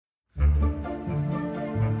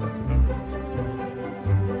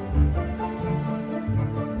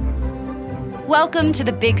Welcome to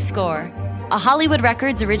The Big Score, a Hollywood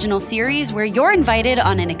Records original series where you're invited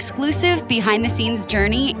on an exclusive behind-the-scenes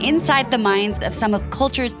journey inside the minds of some of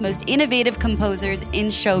culture's most innovative composers in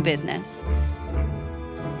show business.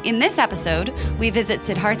 In this episode, we visit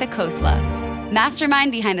Siddhartha Khosla,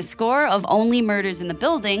 mastermind behind the score of Only Murders in the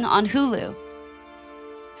Building on Hulu.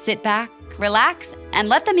 Sit back, relax, and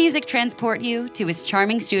let the music transport you to his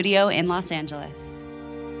charming studio in Los Angeles.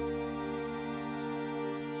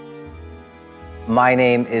 My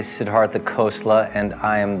name is Siddhartha Khosla, and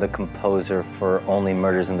I am the composer for Only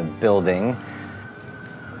Murders in the Building.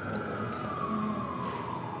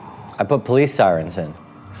 I put police sirens in.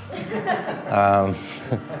 I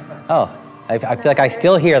feel like I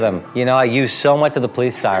still hear them. You know, I use so much of the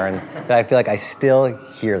police siren that I feel like I still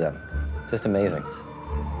hear them. It's just amazing.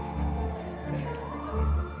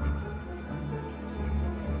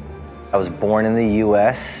 I was born in the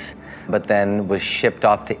US, but then was shipped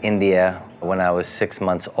off to India when I was 6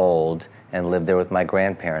 months old and lived there with my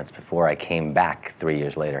grandparents before I came back 3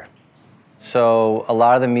 years later. So a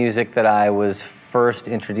lot of the music that I was first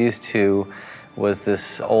introduced to was this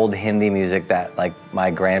old Hindi music that like my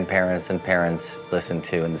grandparents and parents listened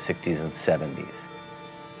to in the 60s and 70s.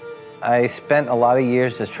 I spent a lot of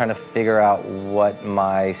years just trying to figure out what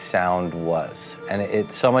my sound was.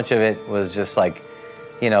 And so much of it was just like,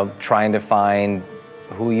 you know, trying to find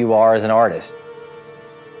who you are as an artist.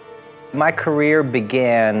 My career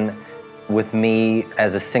began with me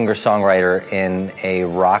as a singer-songwriter in a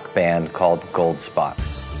rock band called Gold Spot.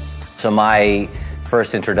 So my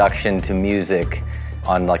first introduction to music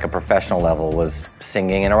on like a professional level was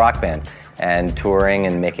singing in a rock band and touring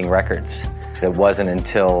and making records. It wasn't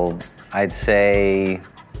until, I'd say,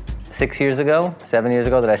 7 years ago,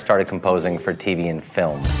 that I started composing for TV and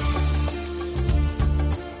film.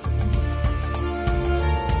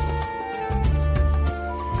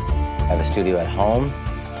 I have a studio at home.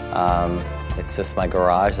 It's just my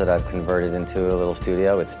garage that I've converted into a little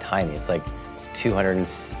studio. It's tiny. It's like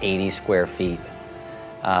 280 square feet.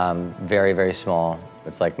 Very, very small.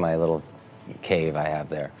 It's like my little cave I have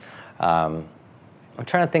there. I'm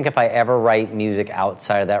trying to think if I ever write music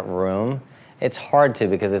outside of that room. It's hard to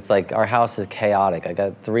because it's like our house is chaotic. I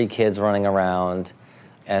got 3 kids running around,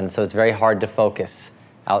 and so it's very hard to focus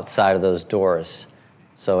outside of those doors.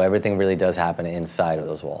 So everything really does happen inside of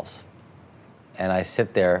those walls. And I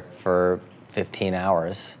sit there for 15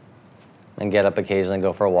 hours and get up occasionally,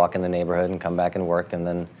 go for a walk in the neighborhood and come back and work and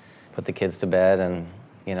then put the kids to bed and,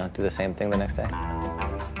 you know, do the same thing the next day.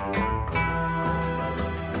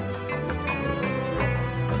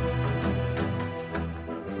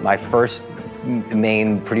 My first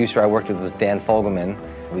main producer I worked with was Dan Fogelman.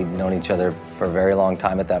 We'd known each other for a very long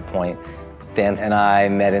time at that point. Dan and I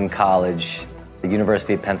met in college at the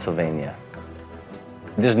University of Pennsylvania.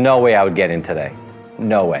 There's no way I would get in today.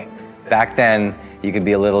 No way. Back then, you could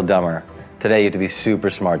be a little dumber. Today, you have to be super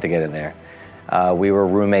smart to get in there. We were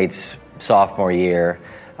roommates sophomore year.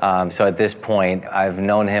 So at this point, I've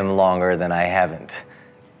known him longer than I haven't,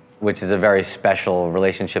 which is a very special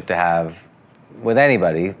relationship to have with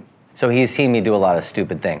anybody. So he's seen me do a lot of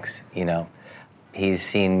stupid things, you know. He's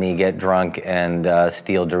seen me get drunk and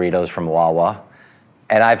steal Doritos from Wawa.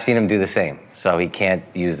 And I've seen him do the same, so he can't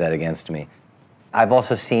use that against me. I've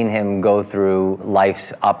also seen him go through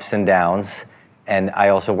life's ups and downs, and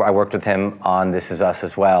I worked with him on This Is Us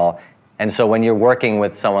as well. And so when you're working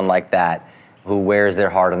with someone like that, who wears their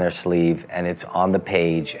heart on their sleeve, and it's on the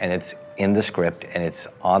page, and it's in the script, and it's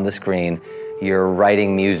on the screen, you're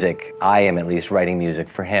writing music. I am at least writing music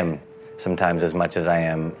for him, sometimes as much as I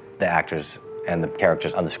am the actors and the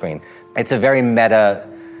characters on the screen. It's a very meta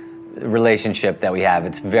relationship that we have.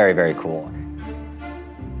 It's very, very cool.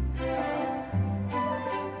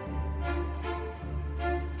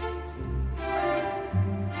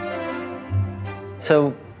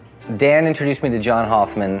 So Dan introduced me to John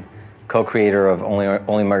Hoffman, co-creator of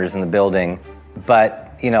Only Murders in the Building,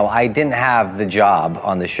 but you know, I didn't have the job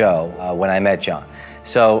on the show when I met John.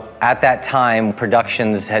 So at that time,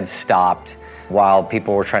 productions had stopped while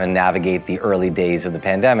people were trying to navigate the early days of the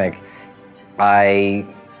pandemic. I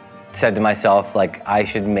said to myself, like, I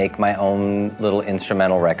should make my own little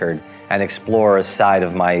instrumental record and explore a side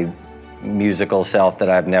of my musical self that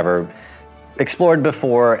I've never explored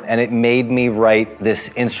before, and it made me write this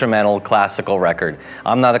instrumental classical record.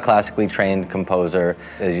 I'm not a classically trained composer.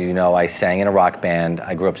 As you know, I sang in a rock band.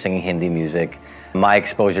 I grew up singing Hindi music. My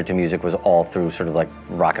exposure to music was all through sort of like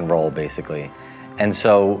rock and roll, basically. And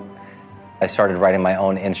so I started writing my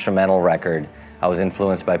own instrumental record. I was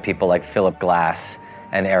influenced by people like Philip Glass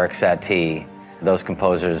and Eric Satie. Those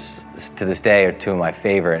composers, to this day, are two of my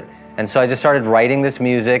favorite. And so I just started writing this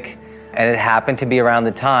music. And it happened to be around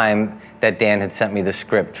the time that Dan had sent me the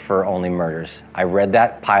script for Only Murders. I read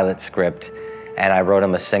that pilot script, and I wrote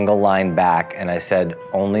him a single line back, and I said,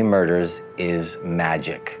 Only Murders is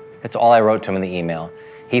magic. That's all I wrote to him in the email.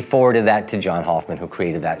 He forwarded that to John Hoffman, who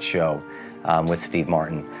created that show with Steve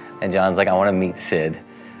Martin. And John's like, I want to meet Sid.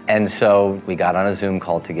 And so we got on a Zoom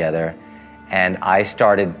call together, and I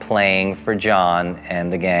started playing for John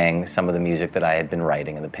and the gang some of the music that I had been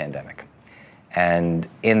writing in the pandemic. And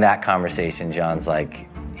in that conversation, John's like,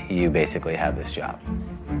 you basically have this job.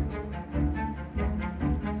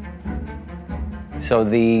 So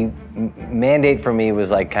the mandate for me was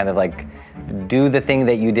like, kind of like, do the thing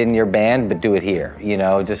that you did in your band, but do it here, you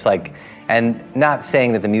know, just like, and not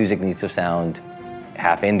saying that the music needs to sound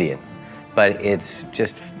half Indian, but it's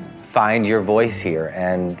just find your voice here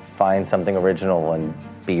and find something original and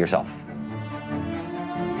be yourself.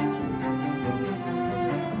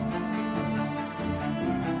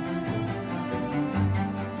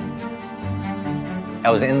 I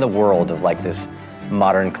was in the world of like this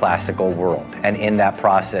modern classical world, and in that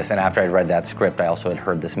process, and after I'd read that script, I also had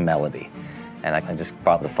heard this melody, and I just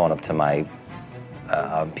brought the phone up to my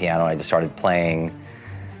piano, and I just started playing,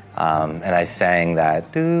 and I sang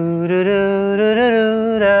that do do do do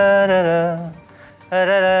do da da da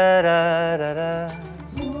da da da da.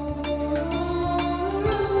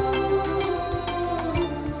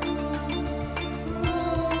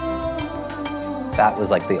 That was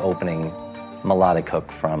like the opening melodic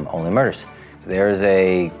hook from Only Murders. There's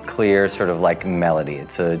a clear sort of like melody.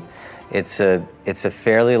 It's a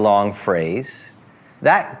fairly long phrase.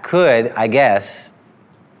 That could, I guess,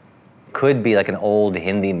 could be like an old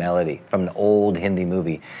Hindi melody from an old Hindi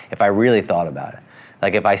movie, if I really thought about it.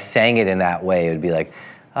 Like if I sang it in that way, it would be like,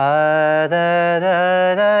 ah, da,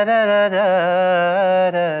 da, da, da,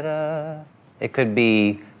 da, da, da. It could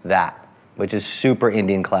be that, which is super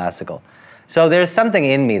Indian classical. So there's something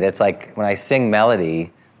in me that's like, when I sing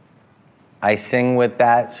melody, I sing with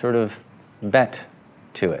that sort of bent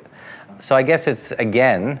to it. So I guess it's,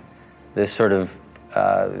 again, this sort of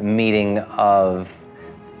meeting of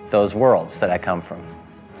those worlds that I come from.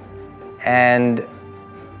 And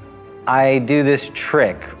I do this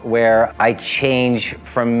trick where I change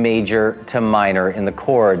from major to minor in the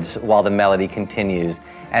chords while the melody continues.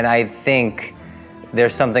 And I think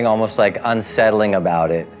there's something almost like unsettling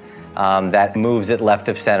about it. That moves it left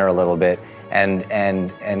of center a little bit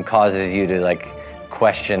and causes you to like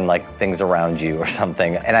question like things around you or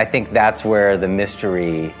something. And I think that's where the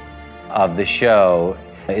mystery of the show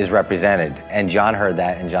is represented. And John heard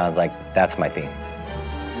that, and John's like, that's my theme.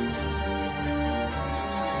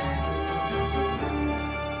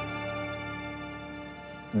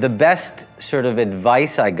 The best sort of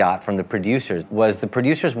advice I got from the producers was the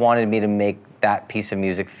producers wanted me to make that piece of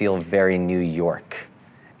music feel very New York.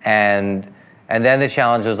 And then the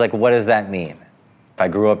challenge was like, what does that mean? I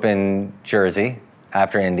grew up in Jersey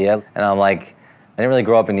after India, and I'm like, I didn't really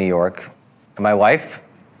grow up in New York. My wife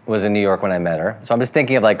was in New York when I met her. So I'm just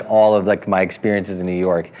thinking of like all of like my experiences in New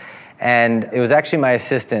York. And it was actually my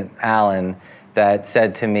assistant, Alan, that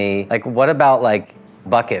said to me, like, what about like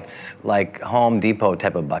buckets, like Home Depot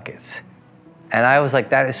type of buckets? And I was like,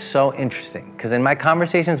 that is so interesting. Because in my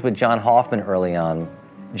conversations with John Hoffman early on,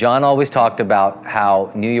 John always talked about how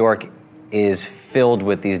New York is filled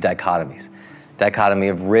with these dichotomies. Dichotomy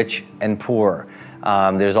of rich and poor.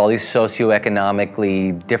 There's all these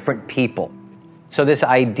socioeconomically different people. So this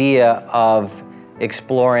idea of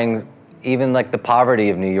exploring even like the poverty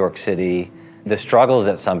of New York City, the struggles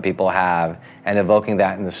that some people have, and evoking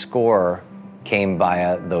that in the score came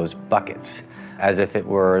via those buckets, as if it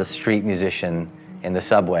were a street musician in the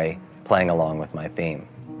subway playing along with my theme.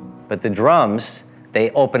 But the drums, they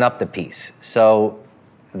open up the piece. So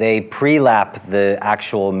they pre-lap the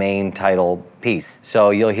actual main title piece. So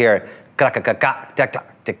you'll hear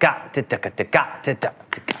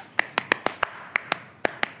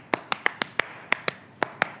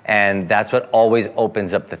and that's what always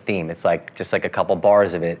opens up the theme. It's like just like a couple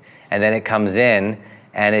bars of it, and then it comes in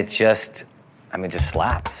and it just, I mean, just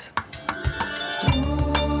slaps.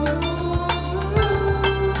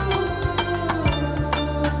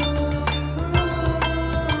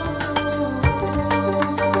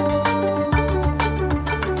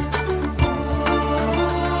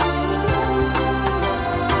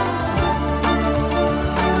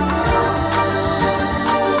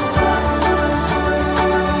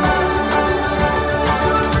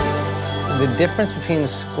 The difference between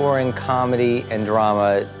scoring comedy and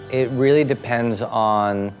drama, it really depends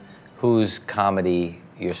on whose comedy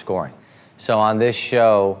you're scoring. So on this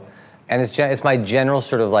show, and it's my general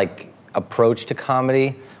sort of like approach to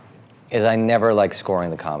comedy, is I never like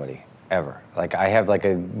scoring the comedy. ever. Like, I have like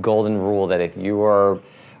a golden rule that if you are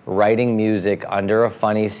writing music under a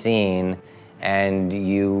funny scene and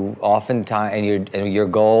you oftentimes, and your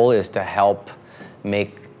goal is to help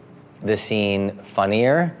make the scene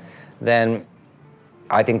funnier, then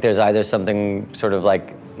I think there's either something sort of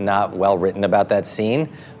like not well written about that scene,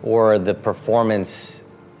 or the performance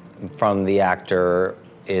from the actor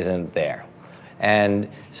isn't there. And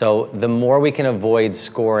so the more we can avoid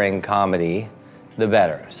scoring comedy, the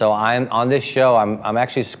better. So I'm on this show, I'm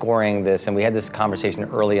actually scoring this, and we had this conversation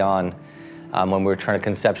early on when we were trying to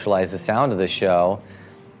conceptualize the sound of the show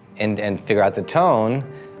and figure out the tone.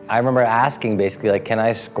 I remember asking basically, like, can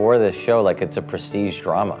I score this show like it's a prestige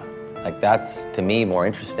drama? Like, that's, to me, more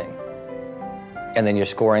interesting. And then you're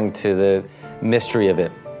scoring to the mystery of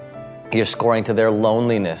it. You're scoring to their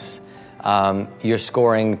loneliness. You're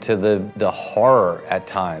scoring to the horror at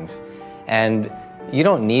times. And you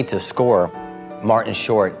don't need to score Martin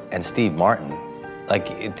Short and Steve Martin. Like,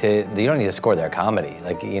 you don't need to score their comedy.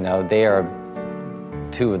 Like, you know, they are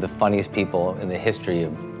two of the funniest people in the history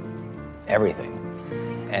of everything.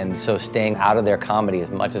 And so staying out of their comedy as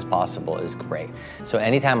much as possible is great. So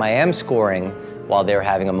anytime I am scoring while they're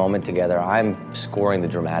having a moment together, I'm scoring the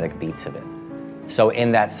dramatic beats of it. So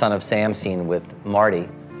in that Son of Sam scene with Marty,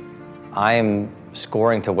 I'm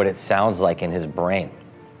scoring to what it sounds like in his brain,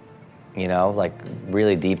 you know, like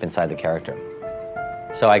really deep inside the character.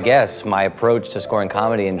 So I guess my approach to scoring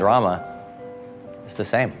comedy and drama is the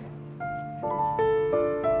same.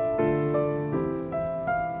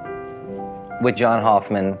 With John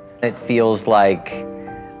Hoffman, it feels like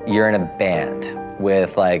you're in a band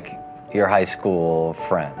with like your high school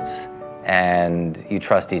friends, and you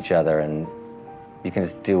trust each other and you can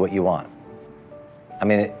just do what you want. I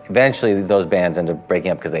mean, eventually those bands end up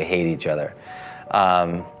breaking up because they hate each other.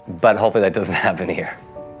 But hopefully that doesn't happen here.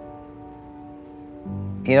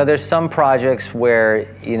 You know, there's some projects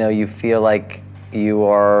where, you know, you feel like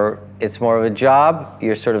it's more of a job.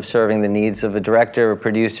 You're sort of serving the needs of a director or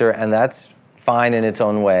producer, and that's fine in its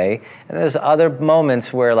own way. And there's other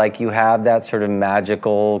moments where like you have that sort of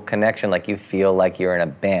magical connection, like you feel like you're in a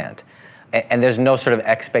band. And there's no sort of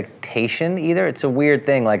expectation either. It's a weird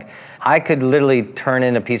thing. Like, I could literally turn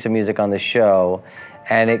in a piece of music on the show,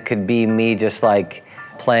 and it could be me just like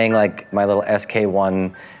playing like my little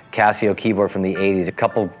SK1 Casio keyboard from the 80s, a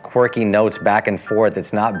couple quirky notes back and forth.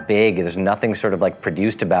 It's not big, there's nothing sort of like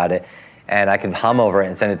produced about it. And I can hum over it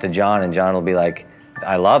and send it to John, and John will be like,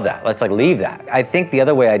 I love that, let's like leave that. I think the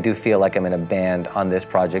other way I do feel like I'm in a band on this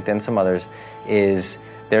project and some others is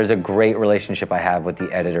there's a great relationship I have with the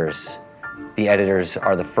editors. The editors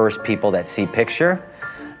are the first people that see picture,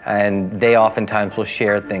 and they oftentimes will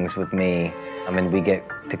share things with me. I mean, we get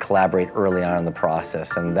to collaborate early on in the process,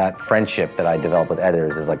 and that friendship that I develop with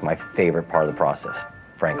editors is like my favorite part of the process,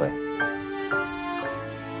 frankly.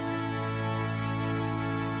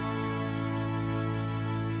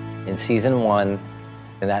 In season 1,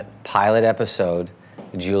 in that pilot episode,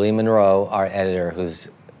 Julie Monroe, our editor, who's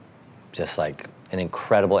just like an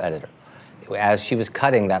incredible editor, as she was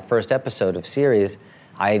cutting that first episode of series,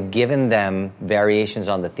 I had given them variations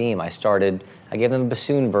on the theme. I gave them a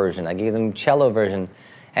bassoon version, I gave them a cello version,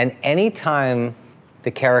 and anytime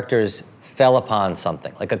the characters fell upon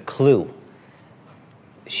something, like a clue,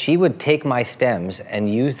 she would take my stems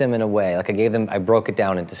and use them in a way, like I broke it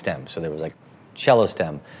down into stems. So there was like cello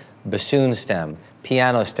stem, bassoon stem,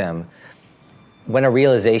 piano stem. When a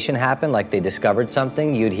realization happened, like they discovered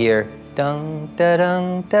something, you'd hear dung, da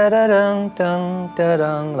dung, da da dung, dung, da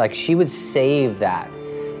dung. Like, she would save that.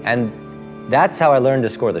 And that's how I learned to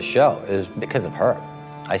score the show, is because of her.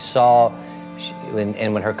 I saw,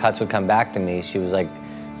 and when her cuts would come back to me, she was like,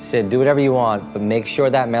 Sid, do whatever you want, but make sure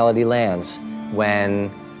that melody lands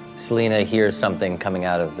when Selena hears something coming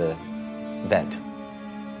out of the vent.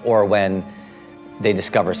 Or when they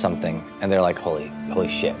discover something and they're like, holy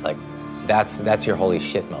shit. Like, that's your holy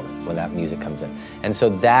shit moment when that music comes in. And so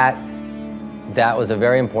that was a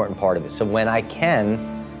very important part of it. So when I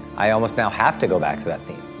can, I almost now have to go back to that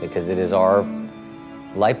theme, because it is our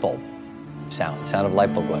light bulb sound of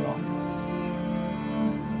light bulb going on.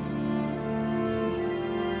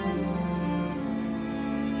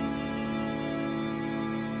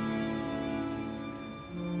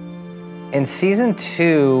 In season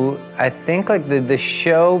 2, I think like the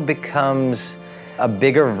show becomes a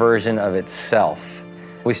bigger version of itself.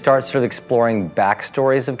 We start sort of exploring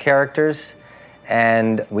backstories of characters,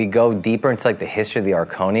 and we go deeper into like the history of the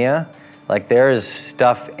Arconia. Like, there's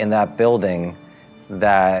stuff in that building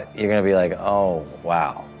that you're gonna be like, oh,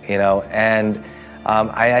 wow, you know? And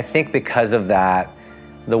I think because of that,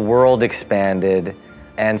 the world expanded.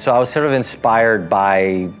 And so I was sort of inspired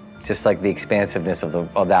by just like the expansiveness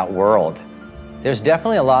of that world. There's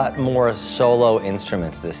definitely a lot more solo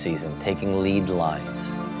instruments this season, taking lead lines.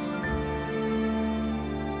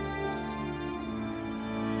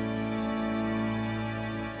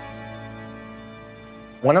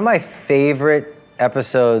 One of my favorite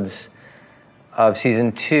episodes of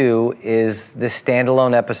season 2 is this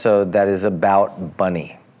standalone episode that is about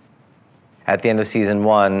Bunny. At the end of season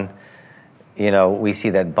 1, we see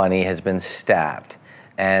that Bunny has been stabbed.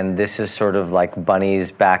 And this is sort of like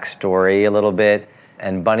Bunny's backstory a little bit.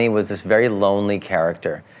 And Bunny was this very lonely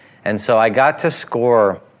character. And so I got to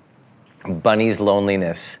score Bunny's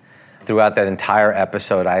loneliness throughout that entire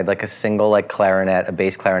episode. I had like a single clarinet, a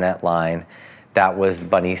bass clarinet line. That was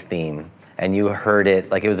Bunny's theme. And you heard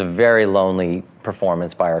it, it was a very lonely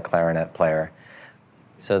performance by our clarinet player.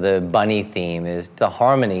 So the Bunny theme is the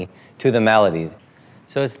harmony to the melody.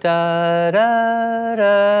 So it's da da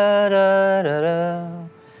da da da da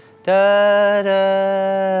da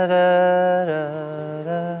da da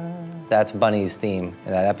da. That's Bunny's theme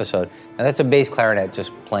in that episode. And that's a bass clarinet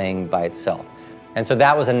just playing by itself. And so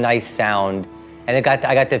that was a nice sound. And I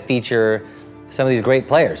got to feature some of these great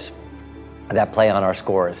players that play on our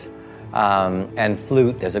scores. And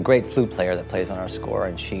flute, there's a great flute player that plays on our score,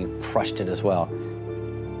 and she crushed it as well.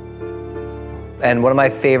 And one of my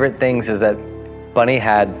favorite things is that Bunny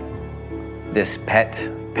had this pet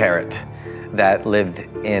parrot that lived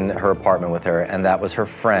in her apartment with her, and that was her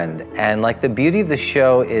friend. And the beauty of the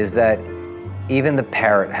show is that even the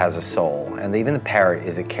parrot has a soul, and even the parrot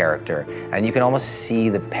is a character, and you can almost see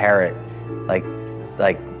the parrot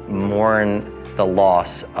mourn the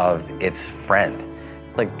loss of its friend.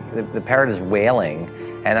 The parrot is wailing,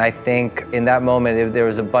 and I think in that moment there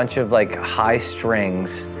was a bunch of high strings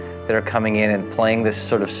that are coming in and playing this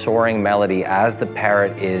sort of soaring melody as the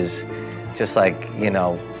parrot is just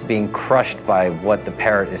being crushed by what the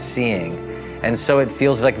parrot is seeing. And so it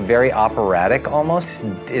feels very operatic almost.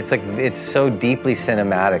 It's so deeply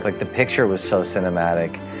cinematic. The picture was so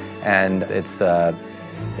cinematic, and it's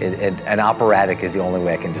and operatic is the only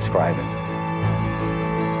way I can describe it.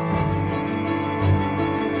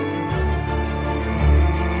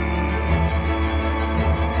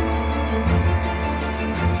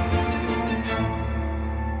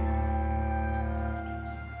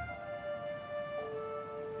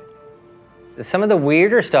 Some of the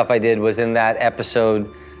weirder stuff I did was in that episode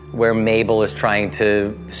where Mabel is trying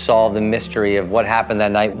to solve the mystery of what happened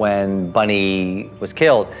that night when Bunny was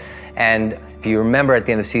killed. And if you remember at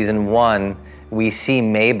the end of season 1, we see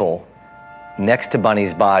Mabel next to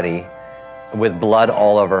Bunny's body with blood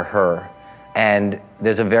all over her. And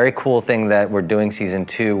there's a very cool thing that we're doing season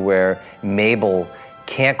 2 where Mabel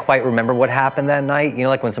can't quite remember what happened that night.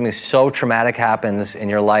 When something so traumatic happens in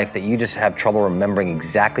your life that you just have trouble remembering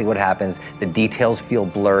exactly what happens, the details feel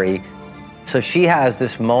blurry. So she has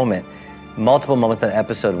this moment, multiple moments in the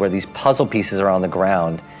episode where these puzzle pieces are on the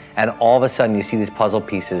ground, and all of a sudden you see these puzzle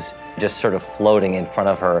pieces just sort of floating in front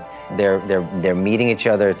of her. They're meeting each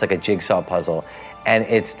other. It's like a jigsaw puzzle. And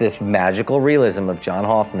it's this magical realism of John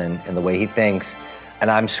Hoffman and the way he thinks.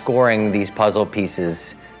 And I'm scoring these puzzle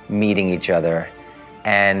pieces meeting each other.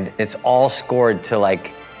 And it's all scored to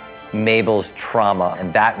Mabel's trauma,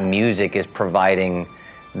 and that music is providing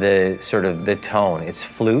the sort of the tone. It's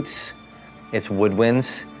flutes, it's woodwinds,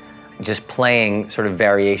 just playing sort of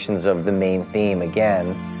variations of the main theme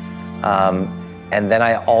again. And then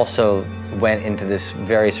I also went into this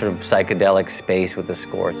very sort of psychedelic space with the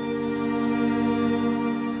scores.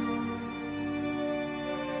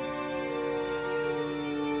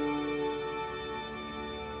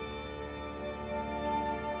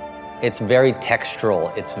 It's very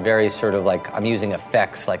textural. It's very sort of I'm using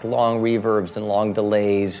effects long reverbs and long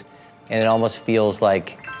delays, and it almost feels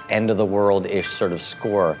like end of the world-ish sort of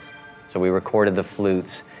score. So we recorded the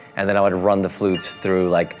flutes, and then I would run the flutes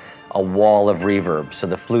through a wall of reverb. So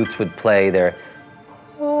the flutes would play their,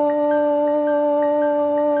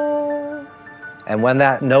 and when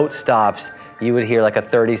that note stops, you would hear a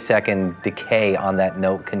 30-second decay on that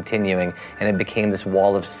note continuing, and it became this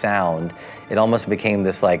wall of sound. It almost became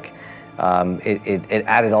this it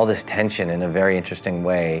added all this tension in a very interesting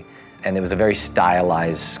way, and it was a very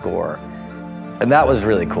stylized score. And that was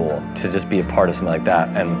really cool to just be a part of something like that.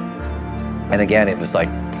 And again, it was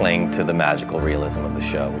playing to the magical realism of the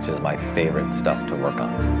show, which is my favorite stuff to work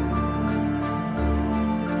on.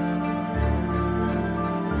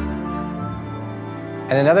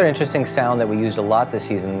 And another interesting sound that we used a lot this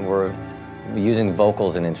season were using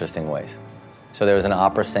vocals in interesting ways. So there was an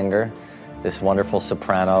opera singer, this wonderful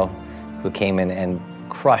soprano, who came in and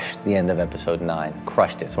crushed the end of episode 9.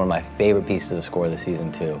 Crushed it. It's one of my favorite pieces of score this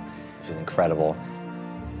season too. Which is incredible.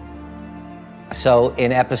 So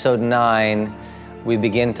in episode 9, we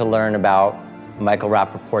begin to learn about Michael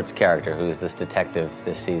Rappaport's character, who's this detective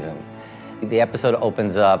this season. The episode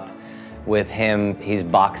opens up with him, he's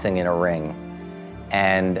boxing in a ring.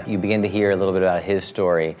 And you begin to hear a little bit about his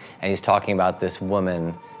story. And he's talking about this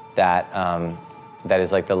woman that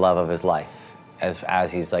is like the love of his life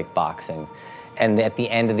as he's like boxing. And at the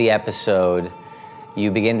end of the episode,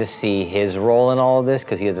 you begin to see his role in all of this,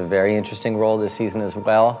 because he has a very interesting role this season as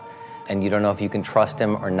well. And you don't know if you can trust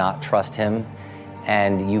him or not trust him.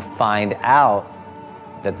 And you find out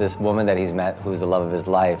that this woman that he's met, who's the love of his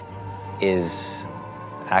life, is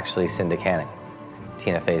actually Cinda Canning,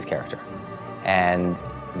 Tina Fey's character. And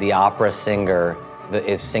the opera singer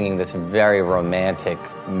is singing this very romantic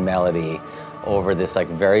melody over this like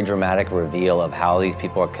very dramatic reveal of how these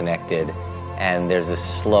people are connected. And there's this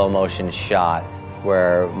slow motion shot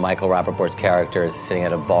where Michael Rappaport's character is sitting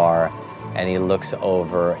at a bar, and he looks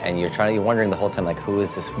over, and you're wondering the whole time, like, who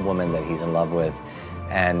is this woman that he's in love with?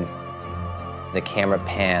 And the camera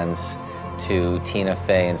pans to Tina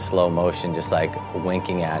Fey in slow motion, just like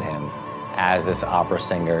winking at him as this opera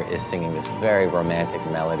singer is singing this very romantic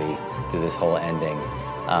melody through this whole ending.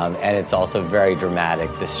 And it's also very dramatic.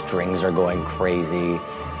 The strings are going crazy.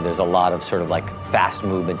 There's a lot of sort of like fast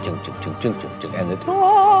movement, and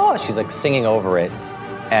she's like singing over it.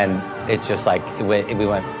 And it's just like, we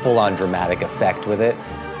went full on dramatic effect with it.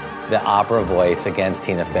 The opera voice against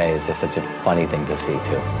Tina Fey is just such a funny thing to see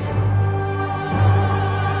too.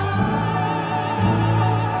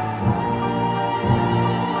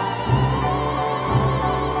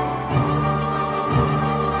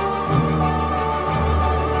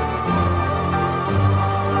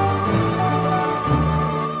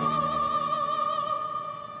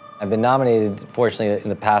 I've been nominated, fortunately,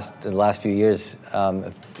 in the last few years,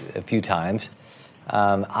 a few times.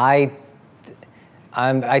 I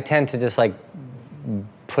tend to just like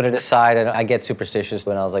put it aside, and I get superstitious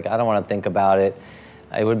when I was like, I don't want to think about it.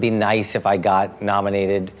 It would be nice if I got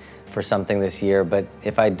nominated for something this year, but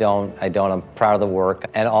if I don't. I'm proud of the work.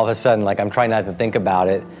 And all of a sudden, like, I'm trying not to think about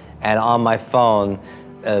it, and on my phone,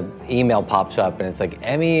 an email pops up, and it's like,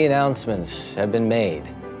 Emmy announcements have been made.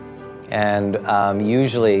 And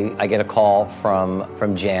usually I get a call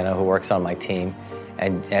from Jana, who works on my team,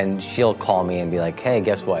 and she'll call me and be like, hey,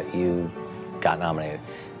 guess what? You got nominated.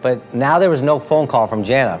 But now there was no phone call from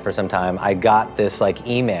Jana for some time. I got this like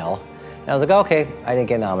email, and I was like, okay, I didn't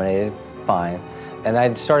get nominated, fine. And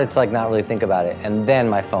I started to like not really think about it. And then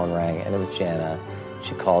my phone rang, and it was Jana.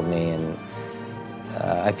 She called me, and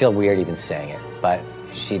I feel weird even saying it, but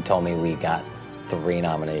she told me we got 3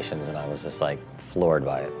 nominations, and I was just like, floored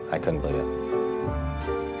by it. I couldn't believe it.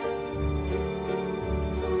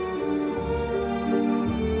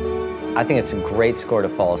 I think it's a great score to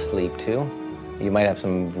fall asleep to. You might have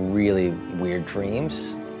some really weird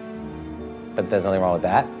dreams, but there's nothing wrong with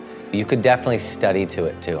that. You could definitely study to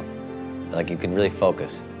it too. Like, you could really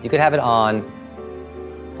focus. You could have it on,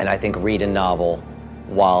 and I think read a novel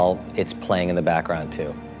while it's playing in the background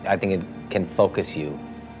too. I think it can focus you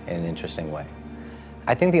in an interesting way.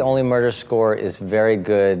 I think the Only Murders score is very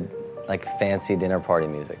good, like fancy dinner party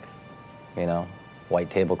music. You know, white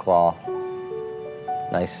tablecloth,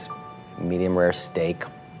 nice medium rare steak,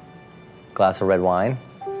 glass of red wine,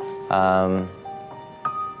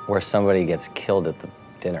 where somebody gets killed at the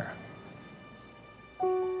dinner.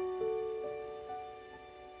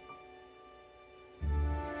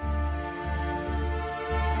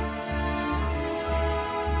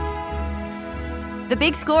 The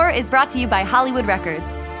Big Score is brought to you by Hollywood Records.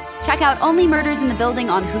 Check out Only Murders in the Building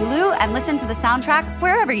on Hulu and listen to the soundtrack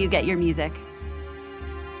wherever you get your music.